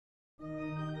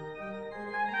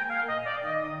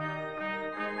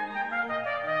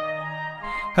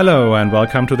Hello and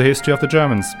welcome to the History of the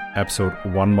Germans, episode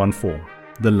 114,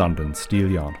 the London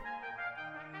Steelyard.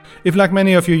 If, like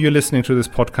many of you, you're listening to this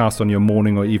podcast on your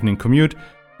morning or evening commute,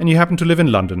 and you happen to live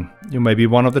in London, you may be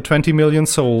one of the 20 million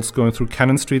souls going through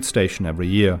Cannon Street Station every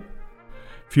year.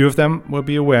 Few of them will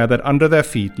be aware that under their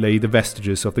feet lay the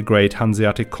vestiges of the great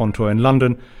Hanseatic contour in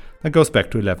London that goes back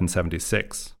to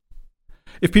 1176.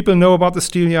 If people know about the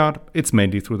Steelyard, it's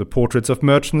mainly through the portraits of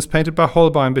merchants painted by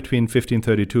Holbein between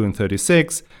 1532 and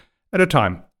 36, at a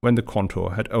time when the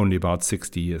contour had only about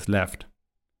 60 years left.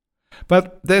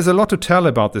 But there's a lot to tell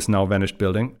about this now vanished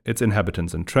building, its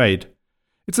inhabitants and trade.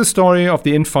 It's a story of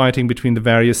the infighting between the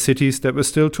various cities that were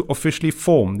still to officially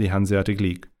form the Hanseatic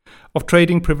League, of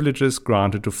trading privileges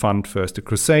granted to fund first the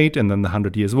Crusade and then the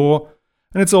 100 Years' War,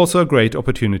 and it's also a great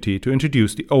opportunity to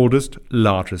introduce the oldest,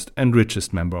 largest and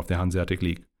richest member of the Hanseatic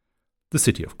League, the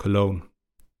city of Cologne.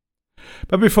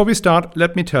 But before we start,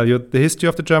 let me tell you, the History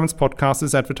of the Germans podcast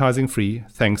is advertising free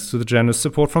thanks to the generous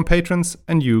support from patrons,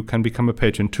 and you can become a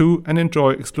patron too and enjoy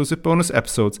exclusive bonus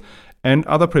episodes and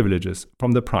other privileges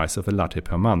from the price of a latte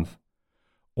per month.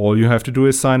 All you have to do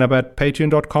is sign up at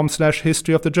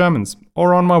patreon.com/historyofthegermans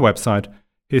or on my website,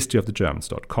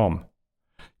 historyofthegermans.com.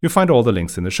 You'll find all the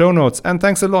links in the show notes, and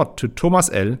thanks a lot to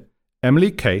Thomas L., Emily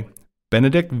K.,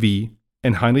 Benedict V.,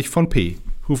 and Heinrich von P.,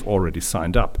 who've already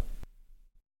signed up.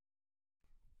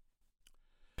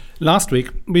 Last week,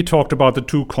 we talked about the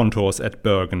two contours at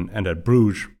Bergen and at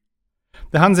Bruges.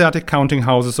 The Hanseatic counting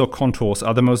houses or contours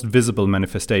are the most visible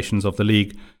manifestations of the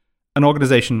League, an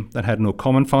organization that had no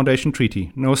common foundation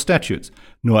treaty, no statutes,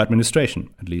 no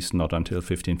administration, at least not until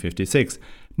 1556,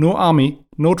 no army,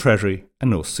 no treasury,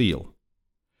 and no seal.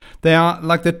 They are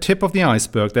like the tip of the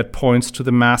iceberg that points to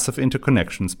the mass of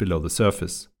interconnections below the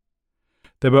surface.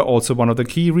 They were also one of the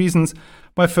key reasons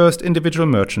why first individual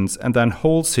merchants and then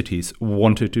whole cities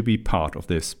wanted to be part of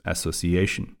this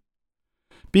association.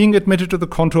 Being admitted to the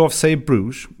contour of, say,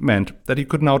 Bruges meant that you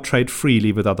could now trade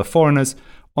freely with other foreigners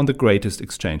on the greatest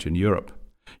exchange in Europe.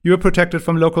 You were protected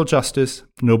from local justice,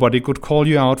 nobody could call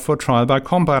you out for trial by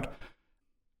combat,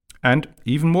 and,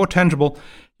 even more tangible,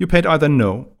 you paid either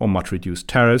no or much reduced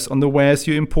tariffs on the wares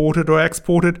you imported or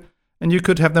exported, and you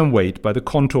could have them weighed by the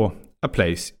contour, a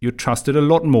place you trusted a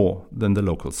lot more than the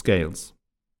local scales.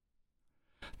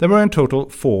 There were in total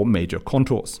 4 major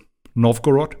contours: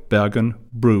 Novgorod, Bergen,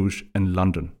 Bruges and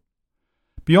London.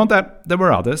 Beyond that, there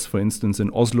were others, for instance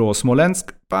in Oslo or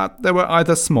Smolensk, but they were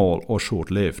either small or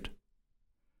short-lived.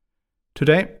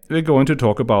 Today, we're going to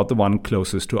talk about the one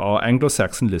closest to our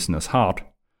Anglo-Saxon listeners' heart,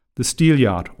 the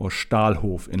Steelyard or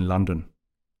Stahlhof in London.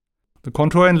 The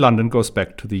contour in London goes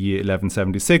back to the year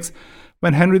 1176,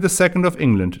 when Henry II of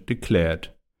England declared,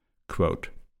 quote,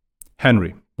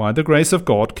 "Henry, by the grace of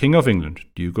God, King of England,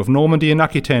 Duke of Normandy and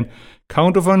Aquitaine,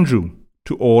 Count of Anjou,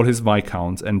 to all his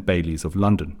viscounts and bailies of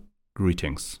London,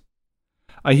 greetings.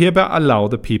 I hereby allow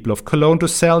the people of Cologne to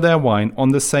sell their wine on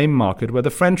the same market where the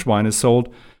French wine is sold,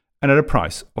 and at a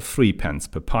price of 3 pence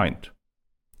per pint.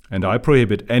 And I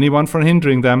prohibit anyone from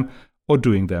hindering them or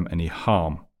doing them any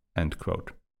harm." End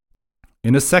quote.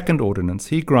 In a second ordinance,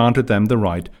 he granted them the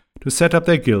right to set up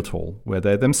their guildhall, where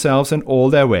they themselves and all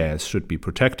their wares should be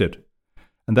protected.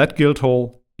 And that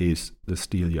guildhall is the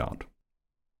Steelyard.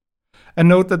 And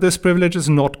note that this privilege is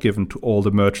not given to all the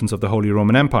merchants of the Holy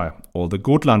Roman Empire, or the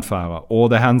Gotlandfahrer, or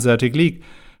the Hanseatic League,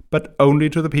 but only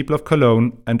to the people of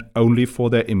Cologne and only for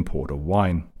their import of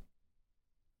wine.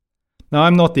 Now,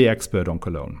 I'm not the expert on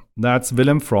Cologne. That's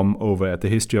Willem Fromm over at the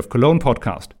History of Cologne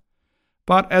podcast.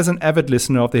 But as an avid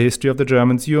listener of the History of the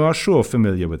Germans, you are sure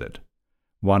familiar with it.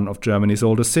 One of Germany's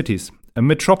oldest cities, a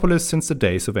metropolis since the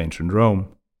days of ancient Rome.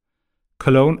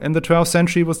 Cologne in the 12th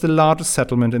century was the largest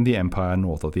settlement in the empire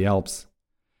north of the Alps.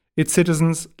 Its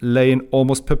citizens lay in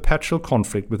almost perpetual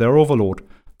conflict with their overlord,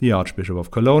 the Archbishop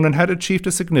of Cologne, and had achieved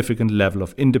a significant level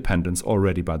of independence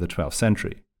already by the 12th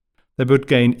century. They would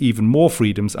gain even more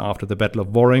freedoms after the Battle of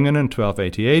Worringen in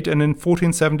 1288, and in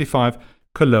 1475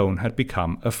 Cologne had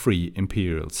become a free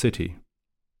imperial city.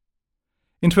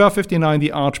 In 1259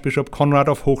 the Archbishop Conrad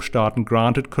of Hochstaaten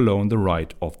granted Cologne the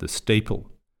right of the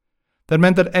staple. That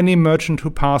meant that any merchant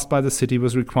who passed by the city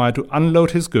was required to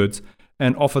unload his goods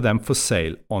and offer them for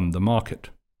sale on the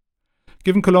market.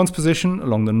 Given Cologne's position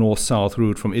along the north-south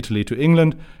route from Italy to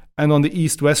England, and on the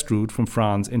east-west route from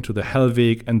France into the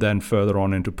Hellweg and then further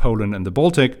on into Poland and the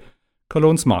Baltic,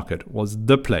 Cologne's market was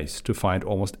the place to find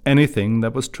almost anything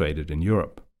that was traded in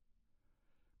Europe.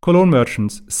 Cologne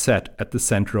merchants sat at the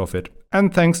center of it,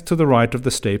 and thanks to the right of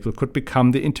the staple could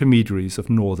become the intermediaries of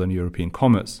northern European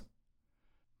commerce.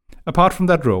 Apart from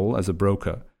that role as a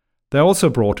broker, they also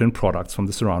brought in products from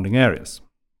the surrounding areas.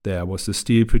 There was the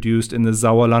steel produced in the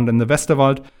Sauerland and the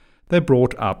Westerwald they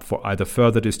brought up for either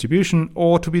further distribution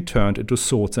or to be turned into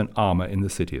swords and armor in the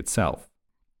city itself.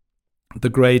 The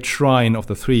great shrine of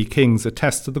the Three Kings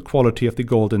attests to the quality of the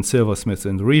gold and silversmiths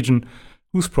in the region,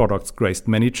 whose products graced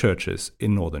many churches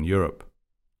in Northern Europe.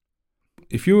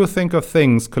 If you will think of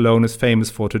things Cologne is famous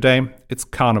for today, it's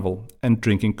carnival and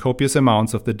drinking copious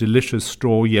amounts of the delicious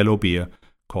straw yellow beer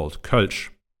called Kölsch.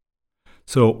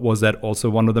 So was that also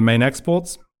one of the main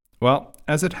exports? Well,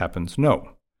 as it happens,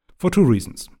 no. For two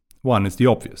reasons. One is the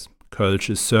obvious. Kölsch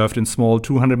is served in small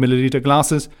 200 milliliter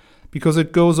glasses because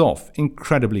it goes off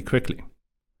incredibly quickly.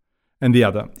 And the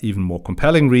other, even more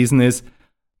compelling reason is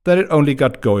that it only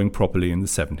got going properly in the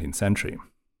 17th century.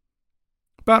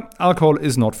 But alcohol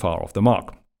is not far off the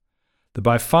mark. The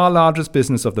by far largest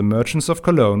business of the merchants of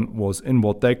Cologne was in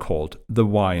what they called the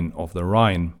wine of the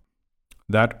Rhine.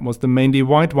 That was the mainly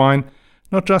white wine,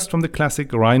 not just from the classic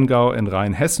Rheingau and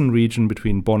Rhine-Hessen region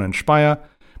between Bonn and Speyer,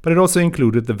 but it also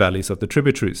included the valleys of the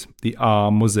tributaries, the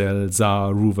Ahr, Moselle,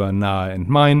 Saar, Ruwer, Nahe and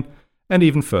Main, and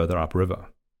even further upriver.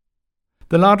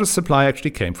 The largest supply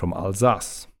actually came from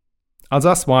Alsace.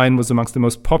 Alsace wine was amongst the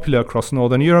most popular across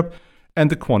Northern Europe, and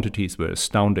the quantities were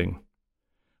astounding.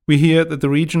 We hear that the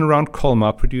region around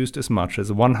Colmar produced as much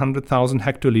as 100,000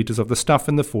 hectoliters of the stuff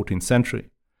in the 14th century.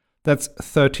 That's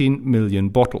 13 million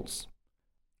bottles.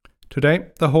 Today,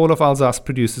 the whole of Alsace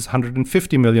produces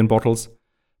 150 million bottles,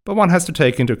 but one has to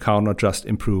take into account not just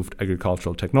improved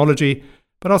agricultural technology,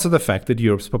 but also the fact that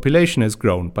Europe's population has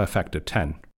grown by a factor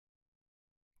 10.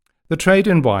 The trade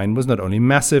in wine was not only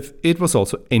massive, it was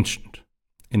also ancient.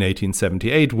 In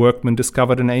 1878, workmen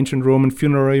discovered an ancient Roman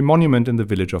funerary monument in the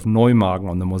village of Neumagen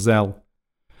on the Moselle.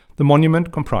 The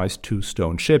monument comprised 2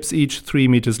 stone ships, each 3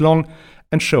 meters long,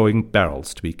 and showing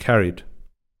barrels to be carried.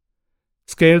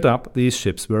 Scaled up, these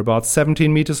ships were about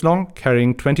 17 meters long,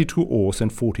 carrying 22 oars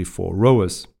and 44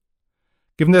 rowers.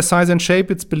 Given their size and shape,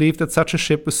 it's believed that such a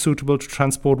ship was suitable to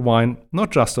transport wine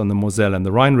not just on the Moselle and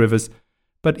the Rhine rivers,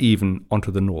 but even onto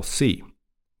the North Sea,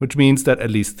 which means that at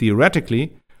least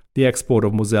theoretically, the export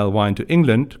of Moselle wine to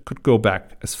England could go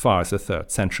back as far as the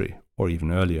 3rd century, or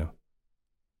even earlier.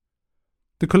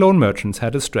 The Cologne merchants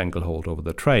had a stranglehold over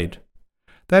the trade.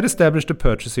 They had established a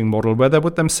purchasing model where they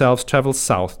would themselves travel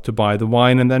south to buy the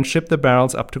wine and then ship the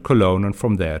barrels up to Cologne and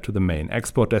from there to the main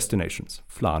export destinations,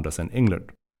 Flanders and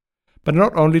England. But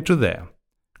not only to there.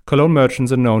 Cologne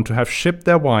merchants are known to have shipped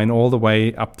their wine all the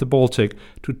way up the Baltic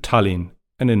to Tallinn,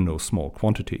 and in no small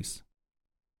quantities.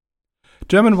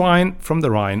 German wine from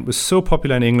the Rhine was so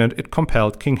popular in England it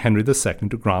compelled King Henry II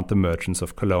to grant the merchants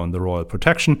of Cologne the royal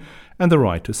protection and the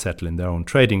right to settle in their own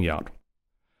trading yard.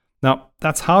 Now,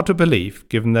 that's hard to believe,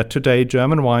 given that today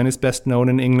German wine is best known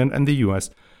in England and the US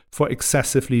for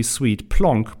excessively sweet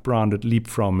Plonk branded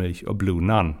Liebfraumilch or Blue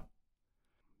Nun.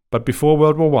 But before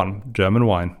World War I, German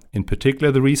wine, in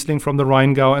particular the Riesling from the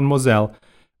Rheingau and Moselle,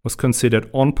 was considered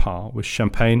on par with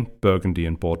Champagne, Burgundy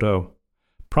and Bordeaux.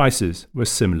 Prices were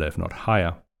similar if not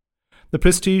higher. The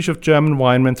prestige of German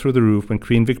wine went through the roof when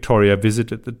Queen Victoria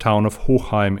visited the town of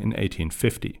Hochheim in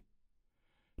 1850.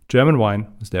 German wine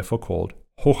was therefore called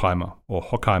Hochheimer or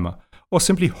Hockheimer, or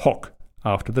simply Hock,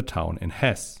 after the town in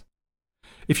Hesse.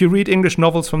 If you read English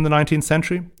novels from the 19th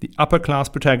century, the upper-class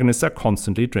protagonists are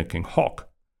constantly drinking Hock.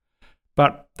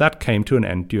 But that came to an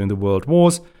end during the World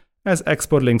Wars, as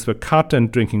export links were cut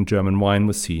and drinking German wine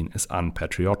was seen as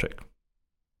unpatriotic.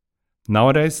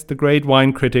 Nowadays, the great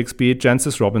wine critics, be it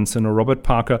Jancis Robinson or Robert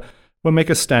Parker, will make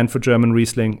a stand for German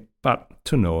Riesling, but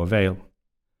to no avail.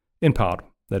 In part,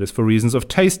 that is for reasons of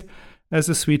taste, as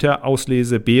the sweeter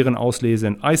Auslese, Beerenauslese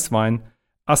and Eiswein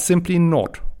are simply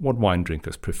not what wine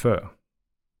drinkers prefer.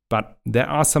 But there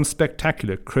are some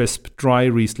spectacular, crisp, dry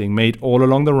Riesling made all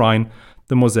along the Rhine,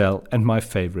 the Moselle, and my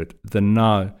favorite, the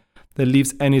Nahe, that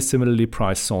leaves any similarly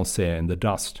priced Sancerre in the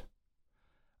dust.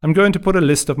 I'm going to put a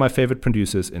list of my favorite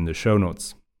producers in the show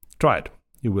notes. Try it.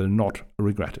 You will not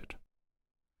regret it.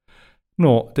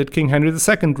 Nor did King Henry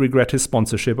II regret his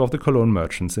sponsorship of the Cologne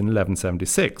merchants in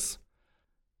 1176.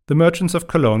 The merchants of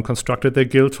Cologne constructed their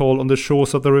Guildhall on the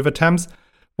shores of the River Thames,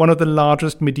 one of the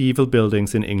largest medieval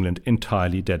buildings in England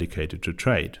entirely dedicated to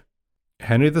trade.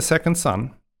 Henry II's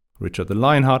son, Richard the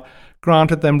Lionheart,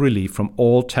 granted them relief from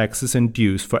all taxes and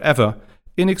dues forever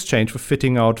in exchange for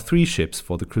fitting out 3 ships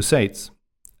for the Crusades.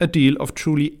 A deal of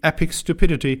truly epic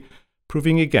stupidity,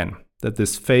 proving again that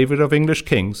this favourite of English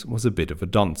kings was a bit of a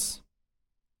dunce.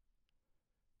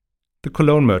 The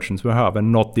Cologne merchants were, however,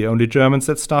 not the only Germans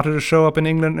that started to show up in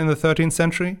England in the 13th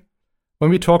century. When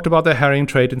we talked about the herring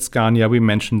trade in Scania, we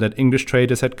mentioned that English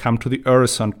traders had come to the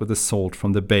Øresund with the salt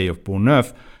from the Bay of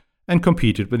Bourgneuf and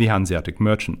competed with the Hanseatic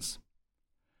merchants.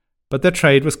 but their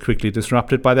trade was quickly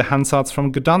disrupted by the Hansards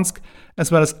from Gdansk, as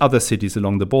well as other cities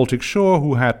along the Baltic shore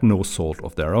who had no salt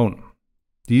of their own.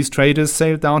 These traders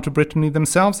sailed down to Brittany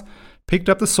themselves, picked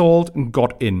up the salt and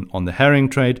got in on the herring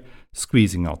trade,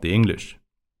 squeezing out the English.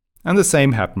 And the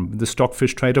same happened with the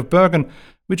stockfish trade of Bergen,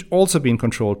 which also been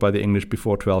controlled by the English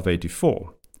before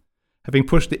 1284. Having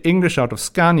pushed the English out of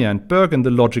Scania and Bergen, the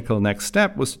logical next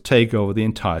step was to take over the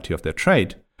entirety of their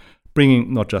trade,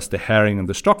 bringing not just the herring and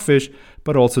the stockfish,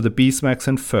 but also the beeswax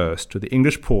and furs to the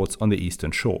English ports on the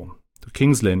eastern shore, to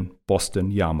King's Lynn, Boston,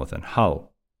 Yarmouth and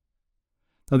Hull.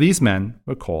 Now these men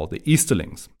were called the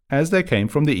Easterlings, as they came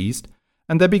from the east,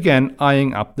 and they began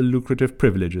eyeing up the lucrative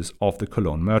privileges of the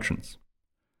Cologne merchants.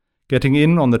 Getting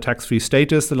in on the tax-free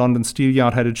status the London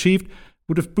Steelyard had achieved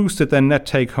would have boosted their net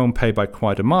take-home pay by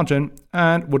quite a margin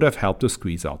and would have helped to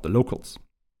squeeze out the locals.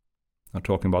 Now,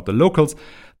 talking about the locals,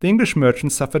 the English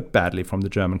merchants suffered badly from the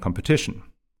German competition.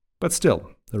 But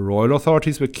still, the royal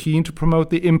authorities were keen to promote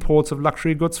the imports of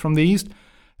luxury goods from the east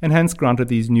and hence granted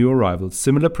these new arrivals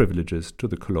similar privileges to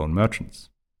the Cologne merchants.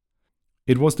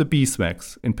 It was the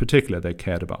beeswax in particular they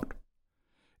cared about.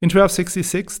 In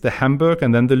 1266, the Hamburg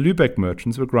and then the Lübeck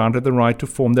merchants were granted the right to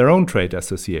form their own trade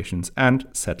associations and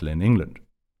settle in England.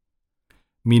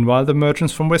 Meanwhile, the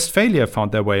merchants from Westphalia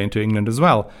found their way into England as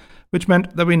well, which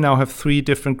meant that we now have 3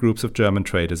 different groups of German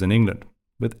traders in England,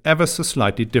 with ever so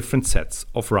slightly different sets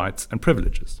of rights and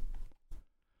privileges.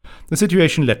 The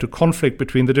situation led to conflict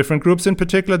between the different groups, in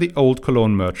particular the old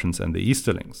Cologne merchants and the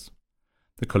Easterlings.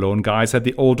 The Cologne guys had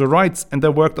the older rights and they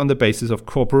worked on the basis of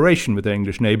cooperation with their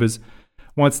English neighbours,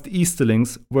 whilst the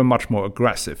Easterlings were much more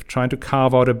aggressive, trying to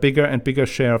carve out a bigger and bigger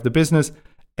share of the business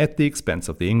at the expense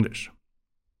of the English.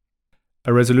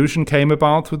 A resolution came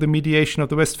about through the mediation of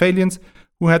the Westphalians,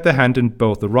 who had their hand in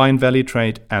both the Rhine Valley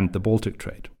trade and the Baltic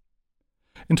trade.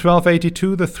 In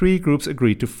 1282, the 3 groups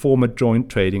agreed to form a joint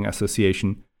trading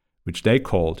association, which they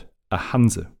called a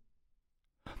Hanse.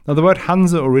 Now, the word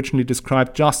Hanse originally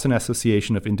described just an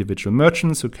association of individual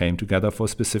merchants who came together for a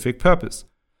specific purpose,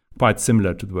 quite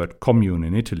similar to the word commune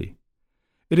in Italy.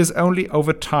 It is only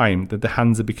over time that the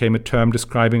Hanse became a term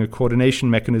describing a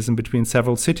coordination mechanism between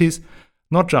several cities,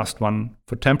 not just one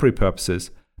for temporary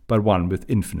purposes, but one with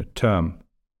infinite term.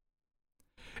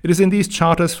 It is in these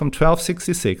charters from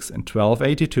 1266 and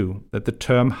 1282 that the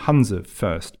term Hanse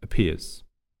first appears.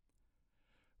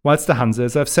 Whilst the Hanse,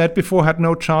 as I've said before, had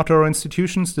no charter or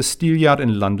institutions, the Steelyard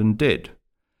in London did.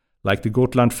 Like the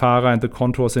Gotlandfahrer and the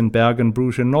Kontors in Bergen,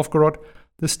 Bruges and Novgorod,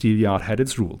 the Steelyard had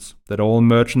its rules that all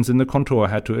merchants in the Kontor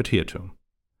had to adhere to.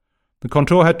 The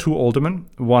Kontor had 2 aldermen,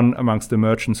 one amongst the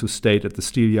merchants who stayed at the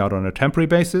Steelyard on a temporary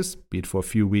basis, be it for a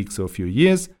few weeks or a few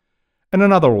years, and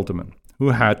another alderman, who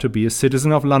had to be a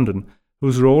citizen of London,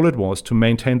 whose role it was to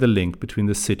maintain the link between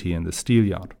the city and the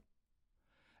Steelyard.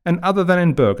 And other than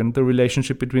in Bergen, the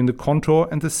relationship between the Kontor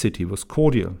and the city was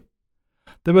cordial.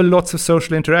 There were lots of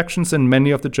social interactions and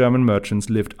many of the German merchants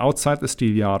lived outside the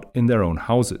Steelyard in their own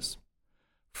houses.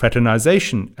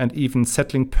 Fraternization and even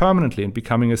settling permanently and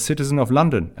becoming a citizen of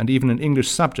London and even an English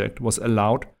subject was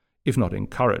allowed, if not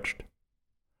encouraged.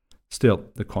 Still,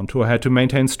 the Kontor had to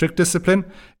maintain strict discipline,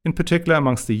 in particular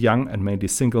amongst the young and mainly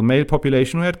single male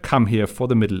population who had come here for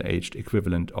the middle-aged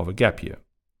equivalent of a gap year.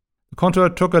 The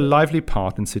Kontor took a lively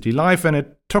part in city life and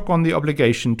it took on the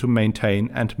obligation to maintain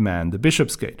and man the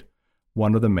Bishop's Gate,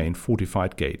 one of the main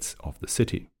fortified gates of the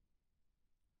city.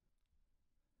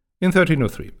 In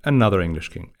 1303, another English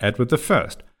king, Edward I,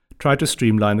 tried to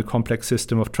streamline the complex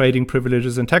system of trading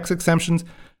privileges and tax exemptions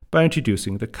by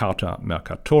introducing the Carta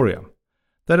Mercatoria,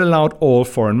 that allowed all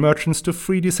foreign merchants to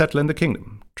freely settle in the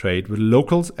kingdom, trade with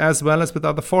locals as well as with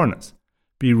other foreigners,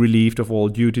 be relieved of all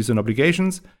duties and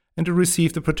obligations, and to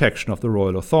receive the protection of the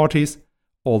royal authorities,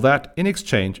 all that in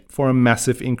exchange for a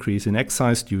massive increase in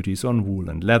excise duties on wool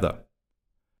and leather.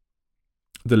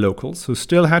 The locals, who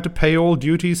still had to pay all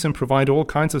duties and provide all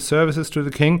kinds of services to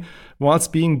the king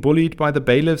whilst being bullied by the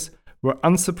bailiffs, were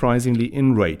unsurprisingly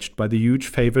enraged by the huge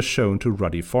favours shown to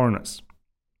ruddy foreigners.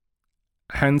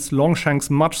 Hence, Longshank's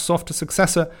much softer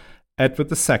successor,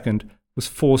 Edward II, was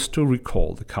forced to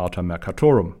recall the Carta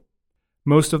Mercatorum.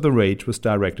 Most of the rage was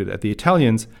directed at the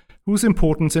Italians, whose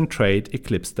importance in trade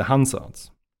eclipsed the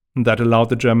Hansards. That allowed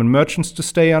the German merchants to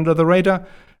stay under the radar,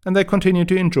 and they continued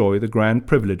to enjoy the grand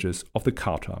privileges of the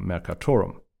Carta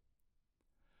Mercatorum.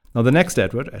 Now the next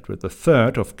Edward, Edward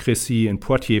III of Crécy and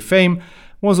Poitiers fame,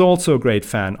 was also a great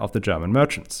fan of the German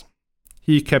merchants.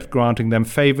 He kept granting them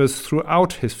favours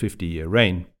throughout his 50-year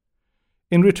reign.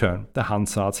 In return, the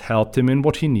Hansards helped him in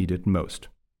what he needed most: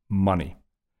 money.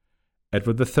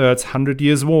 Edward III's 100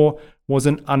 Years' War was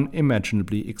an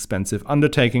unimaginably expensive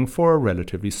undertaking for a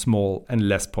relatively small and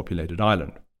less populated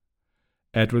island.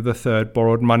 Edward III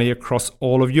borrowed money across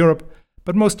all of Europe,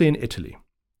 but mostly in Italy.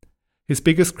 His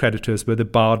biggest creditors were the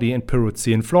Bardi and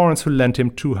Peruzzi in Florence, who lent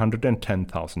him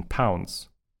 £210,000.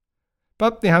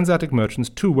 But the Hanseatic merchants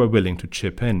too were willing to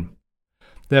chip in.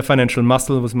 Their financial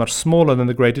muscle was much smaller than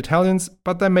the great Italians,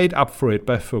 but they made up for it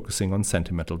by focusing on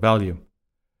sentimental value.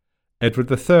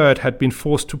 Edward III had been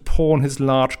forced to pawn his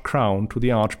large crown to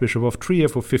the Archbishop of Trier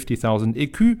for 50,000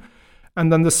 écus,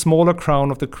 and then the smaller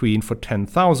crown of the Queen for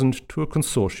 10,000 to a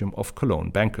consortium of Cologne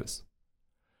bankers.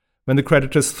 When the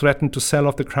creditors threatened to sell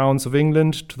off the crowns of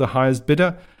England to the highest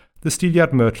bidder, the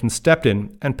Steelyard merchants stepped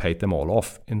in and paid them all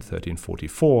off in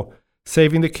 1344,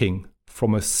 saving the king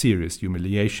from a serious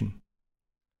humiliation.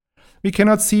 We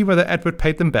cannot see whether Edward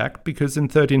paid them back, because in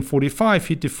 1345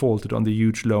 he defaulted on the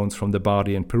huge loans from the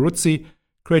Bardi and Peruzzi,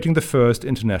 creating the first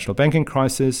international banking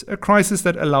crisis, a crisis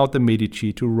that allowed the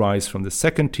Medici to rise from the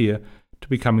second tier to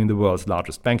becoming the world's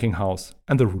largest banking house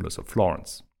and the rulers of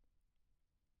Florence.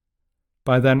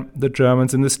 By then, the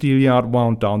Germans in the Steelyard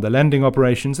wound down their lending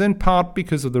operations, in part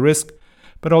because of the risk,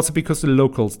 but also because the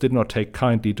locals did not take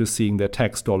kindly to seeing their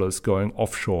tax dollars going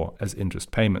offshore as interest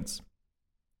payments.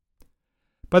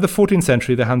 By the 14th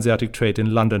century, the Hanseatic trade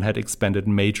in London had expanded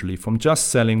majorly from just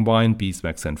selling wine,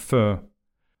 beeswax and fur.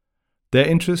 Their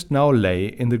interest now lay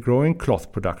in the growing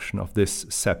cloth production of this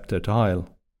sceptred isle.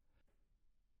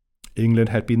 England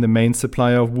had been the main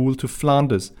supplier of wool to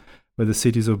Flanders, where the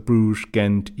cities of Bruges,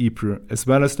 Ghent, Ypres, as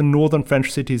well as the northern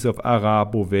French cities of Arras,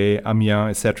 Beauvais, Amiens,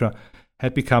 etc.,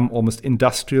 had become almost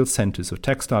industrial centers of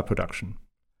textile production.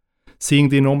 Seeing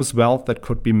the enormous wealth that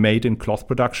could be made in cloth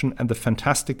production and the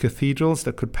fantastic cathedrals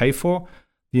that could pay for,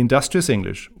 the industrious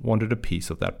English wanted a piece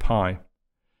of that pie.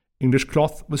 English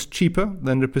cloth was cheaper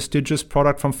than the prestigious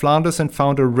product from Flanders and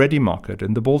found a ready market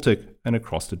in the Baltic and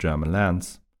across the German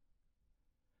lands.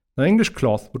 Now, English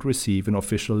cloth would receive an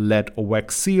official lead or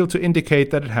wax seal to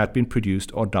indicate that it had been produced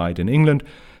or dyed in England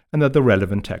and that the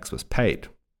relevant tax was paid.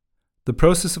 The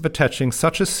process of attaching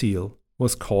such a seal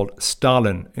was called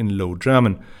Stahlen in Low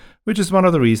German, which is one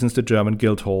of the reasons the German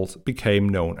guild halls became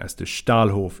known as the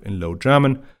Stahlhof in Low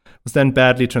German, was then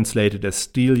badly translated as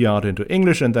Steelyard into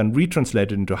English and then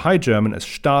retranslated into High German as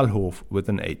Stahlhof with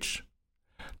an H.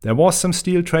 There was some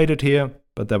steel traded here,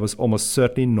 but that was almost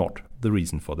certainly not the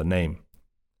reason for the name.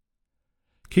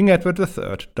 King Edward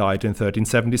III died in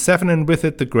 1377, and with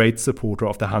it the great supporter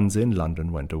of the Hanse in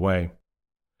London went away.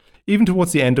 Even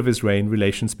towards the end of his reign,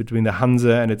 relations between the Hanse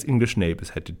and its English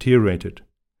neighbours had deteriorated.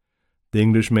 The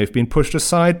English may have been pushed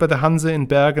aside by the Hanse in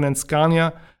Bergen and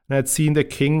Scania and had seen their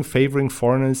king favouring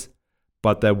foreigners,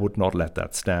 but they would not let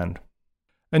that stand.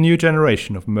 A new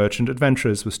generation of merchant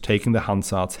adventurers was taking the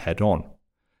Hansards head-on,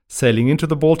 sailing into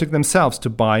the Baltic themselves to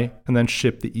buy and then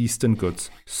ship the eastern goods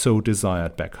so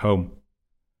desired back home.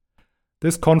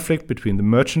 This conflict between the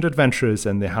merchant adventurers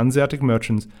and the Hanseatic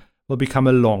merchants will become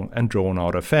a long and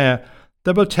drawn-out affair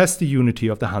that will test the unity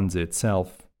of the Hanse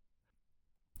itself.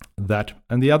 That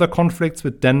and the other conflicts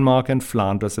with Denmark and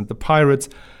Flanders and the pirates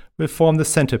will form the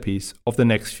centerpiece of the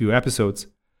next few episodes,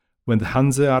 when the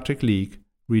Hanseatic League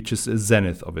reaches a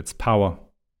zenith of its power.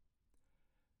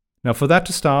 Now, for that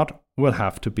to start, we'll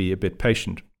have to be a bit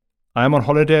patient. I am on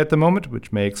holiday at the moment,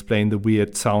 which may explain the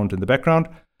weird sound in the background,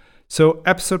 so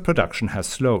episode production has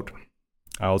slowed.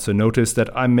 I also noticed that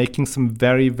I'm making some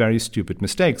very, very stupid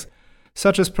mistakes,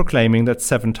 such as proclaiming that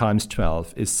 7 times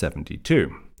 12 is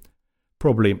 72.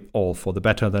 Probably all for the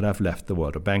better that I've left the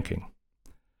world of banking.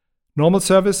 Normal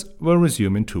service will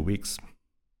resume in 2 weeks.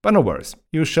 But no worries,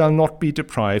 you shall not be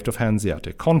deprived of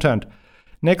Hanseatic content.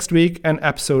 Next week, an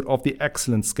episode of the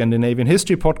excellent Scandinavian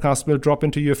History podcast will drop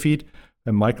into your feed,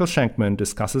 where Michael Schenkman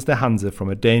discusses the Hanse from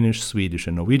a Danish, Swedish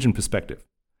and Norwegian perspective.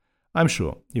 I'm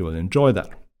sure you will enjoy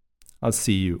that. I'll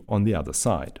see you on the other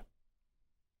side.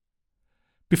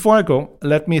 Before I go,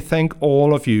 let me thank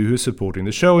all of you who are supporting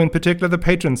the show, in particular the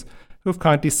patrons who have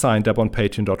kindly signed up on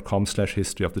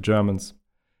patreon.com/historyofthegermans.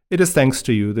 It is thanks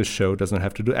to you this show doesn't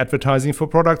have to do advertising for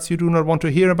products you do not want to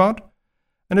hear about.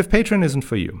 And if Patreon isn't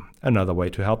for you, another way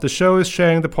to help the show is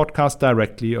sharing the podcast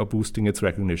directly or boosting its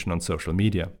recognition on social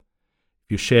media.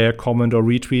 If you share, comment or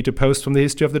retweet a post from the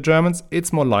History of the Germans,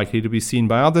 it's more likely to be seen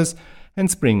by others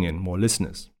and bring in more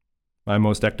listeners. My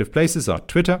most active places are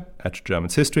Twitter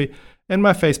 @GermansHistory and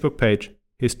my Facebook page,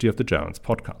 History of the Germans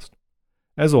Podcast.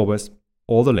 As always,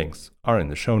 all the links are in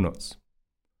the show notes.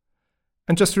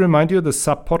 And just to remind you, the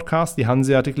sub-podcast, the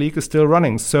Hanseatic League, is still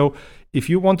running, so if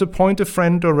you want to point a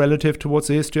friend or relative towards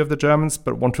the History of the Germans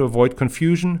but want to avoid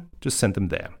confusion, just send them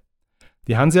there.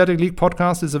 The Hanseatic League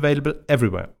podcast is available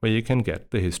everywhere where you can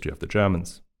get the History of the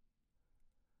Germans.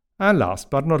 And last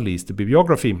but not least, the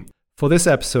bibliography. For this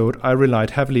episode, I relied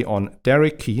heavily on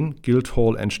Derek Keane,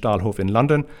 Guildhall and Stahlhof in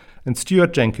London, and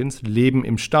Stuart Jenkins, Leben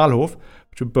im Stahlhof,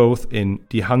 which were both in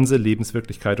Die Hanse,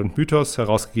 Lebenswirklichkeit und Mythos,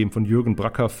 herausgegeben von Jürgen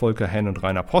Bracker, Volker Henn und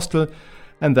Rainer Postel,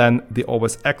 and then the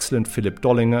always excellent Philipp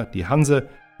Dollinger, Die Hanse,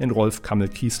 and Rolf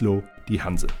Kammel-Kieslow, Die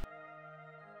Hanse.